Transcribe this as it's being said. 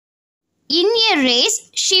In a race,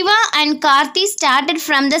 Shiva and Karthi started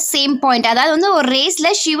from the same point. அதாவது வந்து ஒரு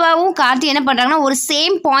ரேஸில் சிவாவும் கார்த்தி என்ன பண்ணுறாங்கன்னா ஒரு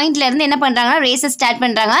சேம் பாயிண்ட்லேருந்து என்ன பண்ணுறாங்கன்னா ரேஸை ஸ்டார்ட்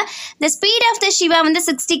பண்ணுறாங்க. The speed of the Shiva வந்து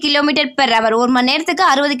 60 km/h. ஒரு மணி நேரத்துக்கு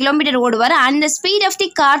 60 km ஓடுவார். And the speed of the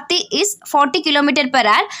Karthi is 40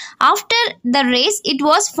 km/h. After the race, it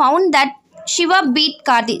was found that Siva beat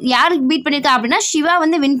Karthi. யார் பீட் பண்ணியிருக்கா அப்படின்னா சிவா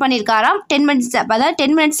வந்து வின் பண்ணியிருக்காராம் 10 minutes. அதாவது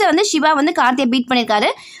 10 minutes வந்து சிவா வந்து கார்த்தியை பீட் பண்ணியிருக்காரு.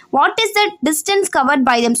 What is the distance covert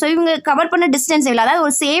by them? So இவங்க கவர் பண்ண டிஸ்டன்ஸ் எவ்வளோ? அதாவது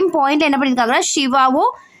ஒரு சேம் பாயிண்ட்ல என்ன பண்ணியிருக்காங்கன்னா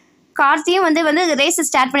சிவாவும் கார்த்தியும் வந்து ரேஸ்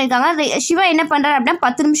ஸ்டார்ட் பண்ணியிருக்காங்க. சிவா என்ன பண்ணுறாரு அப்படின்னா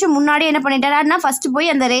 10 நிமிஷம் முன்னாடி என்ன பண்ணிட்டாருன்னா ஃபஸ்ட்டு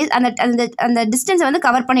போய் அந்த ரேஸ் அந்த டிஸ்டன்ஸை வந்து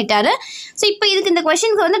கவர் பண்ணிட்டாரு. ஸோ இப்போ இதுக்கு இந்த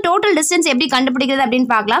கொஸ்டினுக்கு வந்து டோட்டல் டிஸ்டன்ஸ் எப்படி கண்டுபிடிக்கிறது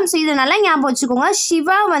அப்படின்னு பார்க்கலாம். ஸோ இது நல்லா ஞாபகம் வச்சுக்கோங்க.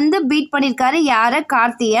 சிவா வந்து பீட் பண்ணியிருக்காரு யாரை?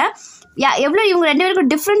 கார்த்தியை. எவ்வளோ இவங்க ரெண்டு பேருக்கும்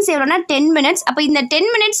டிஃப்ரென்ஸ் எவ்வளோனா 10 minutes. அப்போ இந்த 10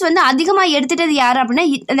 minutes வந்து அதிகமாக எடுத்துட்டது யார் அப்படின்னா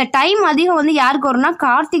இந்த டைம் அதிகம் வந்து யாருக்கு வரும்னா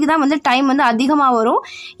கார்த்திக்கு தான் வந்து டைம் வந்து அதிகமாக வரும்.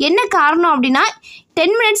 என்ன காரணம் அப்படின்னா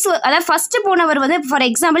 10 minutes, அதாவது ஃபஸ்ட்டு போனவர் வந்து ஃபார்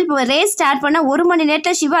எக்ஸாம்பிள் இப்போ ரேஸ் ஸ்டார்ட் பண்ண 1 மணி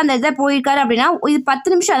நேரத்தில் சிவா அந்த இதை போயிருக்காரு அப்படின்னா இது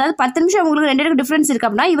 10 நிமிஷம், அதாவது 10 நிமிஷம் உங்களுக்கு ரெண்டு பேருக்கு டிஃப்ரென்ஸ் இருக்குது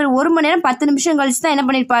அப்படின்னா இவர் 1 மணி நேரம் 10 நிமிஷம் கழிச்சு தான் என்ன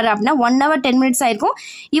பண்ணியிருப்பாரு அப்படின்னா 1 hour 10 minutes ஆயிருக்கும்,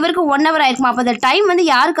 இவருக்கு 1 hour ஆயிருக்கும். அப்போ அந்த டைம் வந்து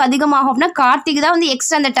யாருக்கு அதிகமாகும் அப்படின்னா கார்த்திக்கு தான் வந்து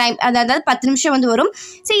எக்ஸ்ட்ரா அந்த டைம், அதாவது 10 நிமிஷம் வந்து வரும்.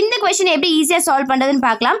 ஸோ இந்த கொஸ்டின் எப்படி ஈஸியாக சால்வ் பண்ணுறதுன்னு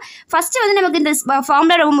பார்க்கலாம். ஃபஸ்ட்டு வந்து நமக்கு இந்த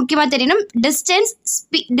ஃபார்முலா ரொம்ப முக்கியமாக தெரியணும்.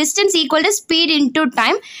 Distance equal to speed into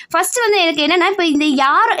time. First வந்து எனக்கு என்னென்னா இப்போ இந்த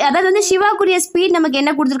யார், அதாவது வந்து சிவாக்குரிய ஸ்பீட் நமக்கு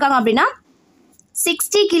என்ன கொடுத்துருக்காங்க அப்படின்னா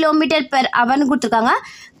 60 km/h கொடுத்துருக்காங்க.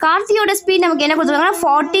 கார்த்தியோட ஸ்பீட் நமக்கு என்ன கொடுத்துருக்காங்கன்னா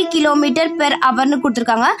 40 km/h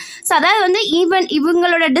கொடுத்துருக்காங்க. ஸோ அதாவது வந்து ஈவன்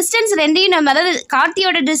இவங்களோட டிஸ்டன்ஸ் ரெண்டையும் நம்ம, அதாவது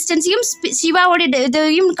கார்த்தியோட டிஸ்டன்ஸையும் சிவாவோட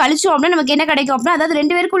இதையும் கழிச்சோம் அப்படின்னா நமக்கு என்ன கிடைக்கும் அப்படின்னா, அதாவது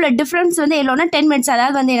ரெண்டு பேருக்கு உள்ள டிஃப்ரென்ஸ் வந்து எவ்வளோன்னா 10 minutes.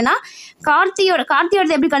 அதாவது வந்து என்னன்னா கார்த்தியோட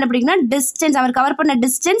எப்படி கண்டுபிடிக்கணும்னா டிஸ்டன்ஸ், அவர் கவர் பண்ண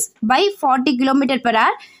டிஸ்டன்ஸ் பை 40 km/h.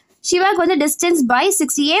 சிவாவுக்கு வந்து டிஸ்டன்ஸ் பை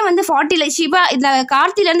 60. ஏன் வந்து 40 சிவா இந்த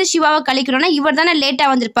கார்த்திலேருந்து சிவாவை கழிக்கிறோன்னா இவர் தானே லேட்டாக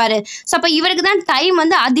வந்திருப்பாரு. ஸோ அப்போ இவருக்கு தான் டைம்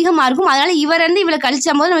வந்து அதிகமாக இருக்கும். அதனால் இவர் வந்து இவரை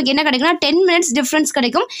கழிச்சும் போது நமக்கு என்ன கிடைக்கும்னா 10 minutes டிஃப்ரென்ஸ்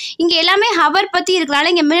கிடைக்கும். இங்கே எல்லாமே ஹவர் பற்றி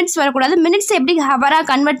இருக்கிறனால இங்கே மினிட்ஸ் வரக்கூடாது. மினிட்ஸ் எப்படி ஹவராக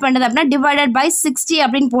கன்வெர்ட் பண்ணுறது அப்படின்னா டிவைடட் பை 60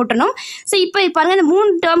 அப்படின்னு போட்டணும். ஸோ இப்போ பாருங்கள் இந்த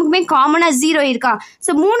 3 டேர்முக்குமே காமனாக 0 இருக்கா?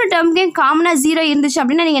 ஸோ 3 டேர்முக்குமே காமனாக 0 இருந்துச்சு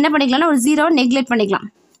அப்படின்னா நீங்கள் என்ன பண்ணிக்கலாம்னா ஒரு 0 நெக்லெக்ட் பண்ணிக்கலாம்.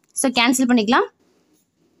 ஸோ கேன்சல் பண்ணிக்கலாம்.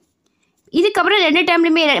 இதுக்கப்புறம் 2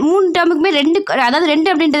 டேர்ம்லையுமே 3 டேர்முக்குமே 2, அதாவது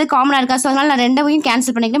 2 அப்படின்றது காமனாக இருக்கா? ஸோ அதனால் நான் 2வையும்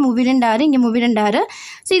கேன்சல் பண்ணிக்கிறேன். 32 இங்கே 32.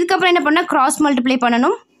 ஸோ இதுக்கப்புறம் என்ன பண்ணால் கிராஸ் மல்டிப்ளை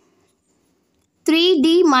பண்ணணும். 3d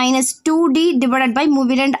 - 2d divided by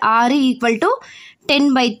 32 equal to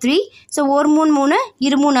 10/3. So 1 3 3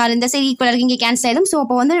 2 3 6 இந்த சைடு ஈக்குவல் இருக்குது, இங்கே கேன்சல் ஆகிடும். ஸோ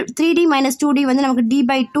அப்போ வந்து 3d - 2d வந்து நமக்கு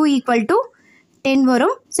d/2 ஈக்குவல் டு 10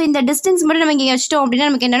 வரும். ஸோ இந்த டிஸ்டன்ஸ் மட்டும் நம்ம இங்கே வச்சிட்டோம் அப்படின்னா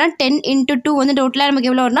நமக்கு என்னென்னா 10 × 2 வந்து டோட்டலாக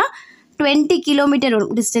நமக்கு எவ்வளோ வரும்னா 20 km வரும்.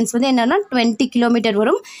 டிஸ்டன்ஸ் வந்து என்னன்னா 20 km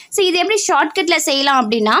வரும். ஸோ இது எப்படி ஷார்ட்கட்டில் செய்யலாம்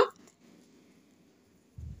அப்படின்னா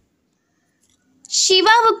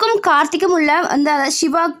சிவாவுக்கும் கார்த்திக்கும் உள்ள அந்த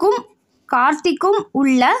சிவாக்கும் கார்த்திக்கும்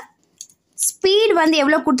உள்ள ஸ்பீட் வந்து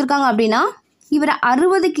எவ்வளோ கொடுத்துருக்காங்க அப்படின்னா இவர்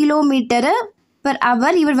 60 km/h,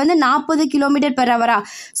 இவர் வந்து 40 km/h.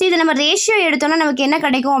 ஸோ இதை நம்ம ரேஷியோ எடுத்தோம்னா நமக்கு என்ன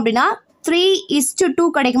கிடைக்கும் அப்படின்னா 3:2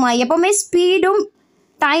 கிடைக்குமா? எப்போவுமே ஸ்பீடும்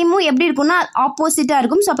டைமும் எப்படி இருக்கும்னா ஆப்போசிட்டாக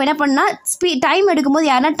இருக்கும். ஸோ அப்போ என்ன பண்ணால் டைம் எடுக்கும்போது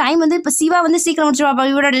யாருன்னா டைம் வந்து இப்போ சிவா வந்து சீக்கிரம் முடிச்சிருவா, அப்போ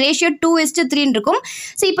இவரோட ரேஷியோ 2:3 இருக்கும்.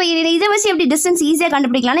 ஸோ இப்போ இதை வச்சு எப்படி டிஸ்டன்ஸ் ஈஸியாக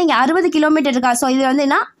கண்டுபிடிக்கலாம்னா இங்கே 60 km இருக்கா? ஸோ இது வந்து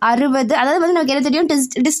என்ன 60, அதாவது வந்து நமக்கு என்ன தெரியும்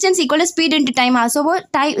distance equal speed into time. So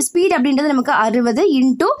speed அப்படின்றது நமக்கு 60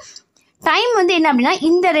 இன்ட்டு டைம் வந்து என்ன அப்படின்னா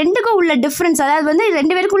இந்த ரெண்டுக்கும் உள்ள டிஃப்ரென்ஸ், அதாவது வந்து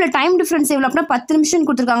 2 பேருக்கும் உள்ள டைம் டிஃப்ரென்ஸ் எவ்வளோ அப்படின்னா 10 நிமிஷம்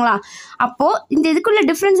கொடுத்துருக்காங்களா? அப்போது இந்த இதுக்குள்ள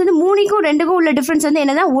டிஃப்ரென்ஸ் வந்து 3க்கும் 2க்கும் உள்ள டிஃப்ரென்ஸ் வந்து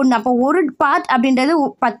என்னதான் 1. அப்போ ஒரு பார்ட் அப்படின்றது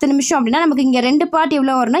 10 நிமிஷம் அப்படின்னா நமக்கு இங்கே 2 பார்ட்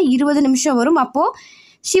எவ்வளோ வரும்னா 20 நிமிஷம் வரும். அப்போது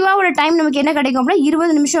சிவாவோட டைம் நமக்கு என்ன கிடைக்கும் அப்படின்னா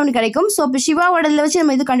 20 நிமிஷம் கிடைக்கும். ஸோ இப்போ சிவாவோட இதில் வச்சு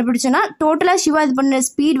நம்ம இது கண்டுபிடிச்சோன்னா டோட்டலாக சிவா இது பண்ணுற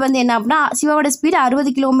ஸ்பீட் வந்து என்ன அப்படின்னா சிவாவோட ஸ்பீட்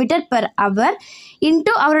 60 km/h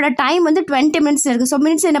இன்ட்டு அவரோட டைம் வந்து 20 minutes இருக்குது. ஸோ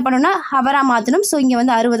மினிட்ஸ் என்ன பண்ணணும்னா ஹவராக மாற்றணும். ஸோ இங்கே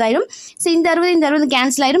வந்து 60 ஆயிரும். ஸோ இந்த 60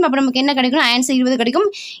 கேன்சல் ஆயிரும். அப்போ நமக்கு என்ன கிடைக்கும்? ஆன்சர் 20 கிடைக்கும்.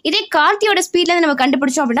 இதே கார்த்தியோட ஸ்பீட்லேருந்து நம்ம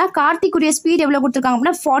கண்டுபிடிச்சோம் அப்படின்னா கார்த்திக்குரிய ஸ்பீட் எவ்வளோ கொடுத்துருக்காங்க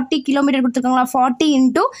அப்படின்னா 40 km கொடுத்துருக்காங்களா? 40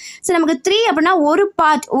 இன்ட்டு ஸோ நமக்கு 3 அப்படின்னா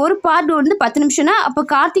ஒரு பார்ட் வந்து 10 நிமிஷம்னா அப்போ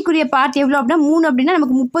கார்த்திக்குரிய பார்ட் எவ்வளோ அப்படின்னா 3 அப்படின்னா நமக்கு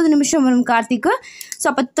 30 நிமிஷம் வரும் கார்த்திக்கு. ஸோ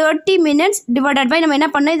அப்போ 30 minutes டிவைடட் பை நம்ம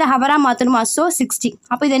என்ன பண்ணோம் இதை ஹவராக மாற்றணுமா? ஸோ 60.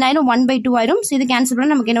 அப்போ இது என்ன ஆயிரும் 1/2 ஆயிரும். ஸோ இது கேன்சல்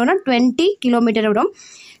பண்ணால் நமக்கு என்ன வரும் 20 km வரும்.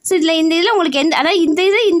 ஸோ இந்த இதில் உங்களுக்கு அதாவது இந்த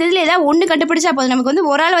இதில் ஏதாவது ஒன்று கண்டுபிடிச்சா போதும். நமக்கு வந்து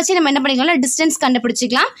ஒரு ஆள் வச்சு நம்ம என்ன பண்ணிக்கலாம் டிஸ்டன்ஸ்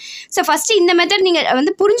கண்டுபிடிச்சிக்கலாம். ஸோ ஃபஸ்ட்டு இந்த மெத்தட் நீங்கள்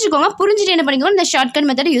வந்து புரிஞ்சுட்டு என்ன பண்ணிக்கோங்க இந்த ஷார்ட்கட்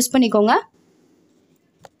மெத்தட் யூஸ் பண்ணிக்கோங்க.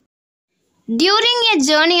 During a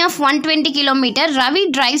journey of 120 km,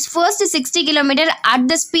 Ravi drives first 60 km at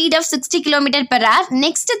the speed of 60 km per hour,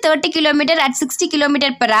 next 30 km at 60 km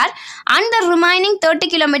per hour, and the remaining 30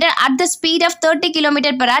 km at the speed of 30 km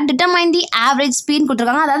per hour. Determine the average speed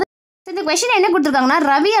கொடுத்திருக்காங்க. அதாவது இந்த question என்ன கொடுத்திருக்காங்கன்னா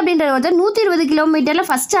ரவி அப்படிங்கறது வந்து 120 கிலோமீட்டர்ல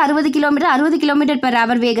first 60 kilometre per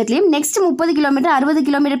hour வேகத்திலையும் next 30 kilometre 60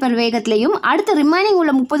 kilometre per வேகத்திலையும் அடுத்து remaining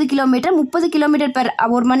உள்ள 30 kilometre per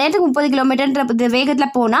ஒரு மணி நேரத்துக்கு 30 கிலோமீட்டர்ன்ற வேகத்துல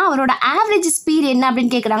போனா அவரோட ஆவரேஜ் ஸ்பீட் என்ன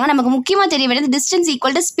அப்படினு கேக்குறாங்க. நமக்கு முக்கியமா தெரிய வேண்டியது distance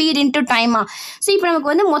equal to speed into டைமா. சோ இப்போ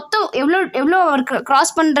நமக்கு வந்து மொத்தம் எவ்வளவு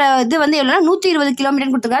கிராஸ் பண்ற இது வந்து எவ்வளவுனா 120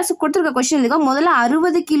 கிலோமீட்டர் கொடுத்திருக்காரு. சோ கொடுத்திருக்க क्वेश्चन இதுக்கு முதல்ல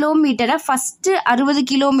 60 கிலோமீட்டரை ஃபர்ஸ்ட் 60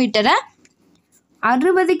 கிலோமீட்டரை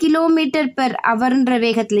 60 கிலோமீட்டர் பெர் அவர்ன்ற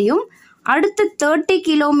வேகத்திலையும் அடுத்து 30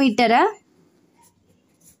 கிலோமீட்டரை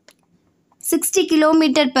 60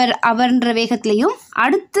 கிலோமீட்டர் பெர் அவர்ன்ற வேகத்திலையும்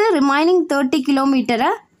அடுத்து ரிமைனிங் 30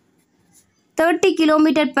 கிலோமீட்டரை 30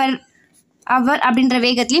 கிலோமீட்டர் பெர் அவர் அப்படின்ற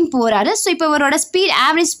வேகத்திலையும் போறாரு. ஸோ இப்போ அவரோட ஸ்பீட்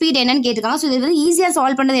ஆவரேஜ் ஸ்பீட் என்னன்னு கேட்டுருக்காங்க. ஸோ இது வந்து ஈஸியாக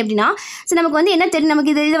சால்வ் பண்ணது எப்படின்னா ஸோ நமக்கு வந்து என்ன தெரியும்,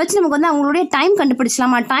 நமக்கு இதை வச்சு நமக்கு வந்து அவங்களுடைய டைம்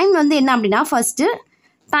கண்டுபிடிச்சலாமா. டைம் வந்து என்ன அப்படின்னா first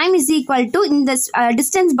time is equal to இந்த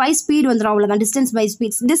டிஸ்டன்ஸ் பை ஸ்பீட் வந்துடும். அவ்வளோதான் டிஸ்டன்ஸ் பை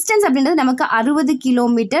ஸ்பீட். டிஸ்டன்ஸ் அப்படின்றது நமக்கு 60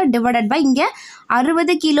 கிலோமீட்டர் டிவைடட் பை இங்கே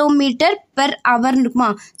 60 கிலோமீட்டர் பெர் ஹவர்னு இருக்குமா.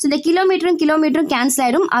 ஸோ இந்த கிலோமீட்டரும் கேன்சல்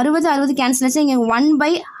ஆயிடும். 60 கேன்சல் ஆச்சு. இங்கே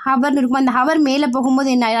 1/ஹவர்னு இருக்குமா. அந்த ஹவர் மேலே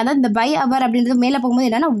போகும்போது என்ன ஆயிடும், அதாவது இந்த பை ஹவர் அப்படின்றது மேலே போகும்போது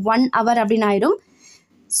என்னன்னா 1 ஹவர் அப்படின்னு ஆயிடும்.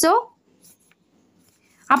 ஸோ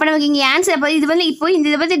அப்போ நமக்கு இங்கே ஆன்சர் இப்போ இது வந்து இப்போ இந்த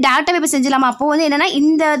இதை பற்றி டேரெக்டாக இப்போ செஞ்சலாமா. அப்போ வந்து என்னென்னா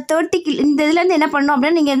இந்த இந்த இதுலேருந்து என்ன பண்ணணும்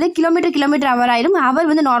அப்படின்னா நீங்கள் வந்து கிலோமீட்டர் ஹவர் ஆயிடும். ஹவர்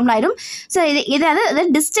வந்து நார்மல் ஆயிடும். ஸோ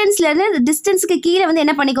அதாவது டிஸ்டன்ஸுக்கு கீழே வந்து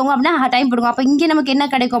என்ன பண்ணிக்கோங்க அப்படின்னா டைம் போடுங்க. அப்போ இங்கே நமக்கு என்ன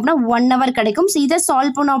கிடைக்கும் அப்படின்னா 1 ஹவர் கிடைக்கும். ஸோ இதை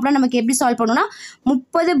சால்வ் பண்ணோம் அப்படின்னா நமக்கு எப்படி சால்வ் பண்ணணும்னா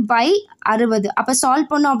 30/60. அப்போ சால்வ்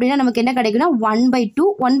பண்ணோம் அப்படின்னா நமக்கு என்ன கிடைக்கும்னா 1/2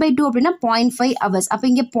 அப்படின்னா 0.5 ஹவர்ஸ். அப்போ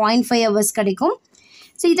இங்கே 0.5 ஹவர்ஸ் கிடைக்கும்.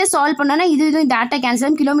 ஸோ இதை சால்வ் பண்ணோன்னா இது டேட்டா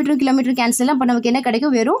கேன்சல் கிலோமீட்டர் கேன்சல். அப்போ நமக்கு என்ன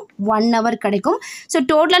கிடைக்கும், வெறும் 1 ஹவர் கிடைக்கும். ஸோ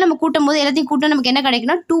டோட்டலாக நம்ம கூட்டும் போது எல்லாத்தையும் கூட்டம் நமக்கு என்ன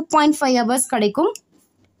கிடைக்கும்னா 2.5 ஹவர்ஸ் கிடைக்கும்.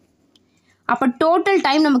 அப்போ டோட்டல்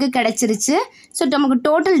டைம் நமக்கு கிடைச்சிருச்சு. ஸோ நமக்கு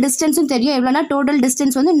டோட்டல் டிஸ்டன்ஸும் தெரியும். எவ்வளோனா டோட்டல்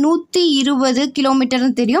டிஸ்டன்ஸ் வந்து 120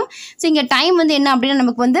 கிலோமீட்டர்னு தெரியும். ஸோ இங்கே டைம் வந்து என்ன அப்படின்னா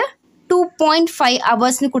நமக்கு வந்து 2.5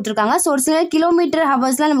 ஹவர்ஸ்னு கொடுத்துருக்காங்க. ஸோ ஒரு சில கிலோமீட்டர்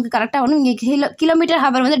ஹவர்ஸ்லாம் நமக்கு கரெக்டாக வரும். இங்கே கிலோமீட்டர்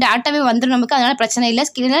ஹவர் வந்து டேட்டாவே வந்துடும் நமக்கு. அதனால் பிரச்சனை இல்லை.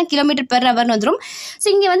 கிலோமீட்டர் பெர் ஹவர்னு வந்துடும். ஸோ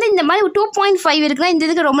இங்கே வந்து இந்த மாதிரி 2.5 இருக்குன்னா இந்த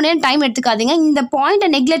இதுக்கு ரொம்ப நேரம் டைம் எடுத்துக்காதீங்க. இந்த பாயிண்ட்டை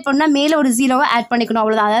நெக்லெக்ட் பண்ணால் மேலே ஒரு 0வை ஆட் பண்ணிக்கணும்.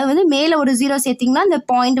 அவ்வளோதான். அதாவது வந்து மேலே ஒரு 0 சேர்த்திங்கன்னா இந்த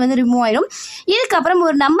பாயிண்ட் வந்து ரிமூவ் ஆயிடும். இதுக்கப்புறம்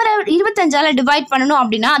ஒரு நம்பரை 25ஆல் டிவைட் பண்ணணும்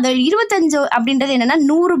அப்படின்னா அது 25 அப்படின்றது என்னென்னா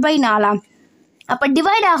 100/4. அப்போ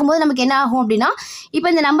டிவைட் ஆகும்போது நமக்கு என்ன ஆகும் அப்படின்னா இப்போ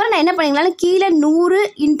இந்த நம்பரை நான் என்ன பண்ணிக்கலாம், கீழே 100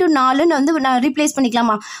 × 4ன்னு வந்து நான் ரீப்ளேஸ்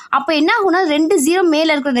பண்ணிக்கலாமா. அப்போ என்ன ஆகும்னா 2 0 மேலே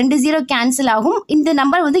இருக்கிற 2 0 கேன்சல் ஆகும். இந்த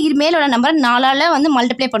நம்பர் வந்து மேலே உள்ள நம்பரை 4ஆல் வந்து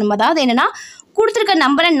மல்டிப்ளை பண்ணும். அதாவது என்னென்னா கொடுத்துருக்க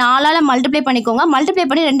நம்பரை 4ஆல் மல்டிப்ளை பண்ணிக்கோங்க. மல்டிப்ளை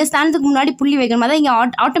பண்ணி 2 ஸ்தானத்துக்கு முன்னாடி புள்ளி வைக்கணும். அதாவது இங்கே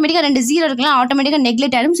ஆட்டோமேட்டிக்காக 2 0 இருக்கலாம், ஆட்டோமேட்டிக்காக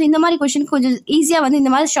நெக்லெக்ட் ஆகிடும். ஸோ இந்த மாதிரி கொஸ்டினுக்கு கொஞ்சம் ஈஸியாக வந்து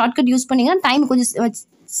இந்த மாதிரி ஷார்ட்கட் யூஸ் பண்ணிங்கன்னா டைம் கொஞ்சம்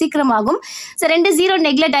சீக்கிரமாகும். ஸோ 2 0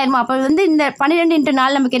 நெக்லெக்ட் ஆயிருமா. அப்போ வந்து இந்த 12 ×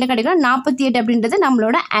 4 நமக்கு என்ன கிடைக்கும் 48 அப்படின்றது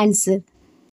நம்மளோட ஆன்சர்.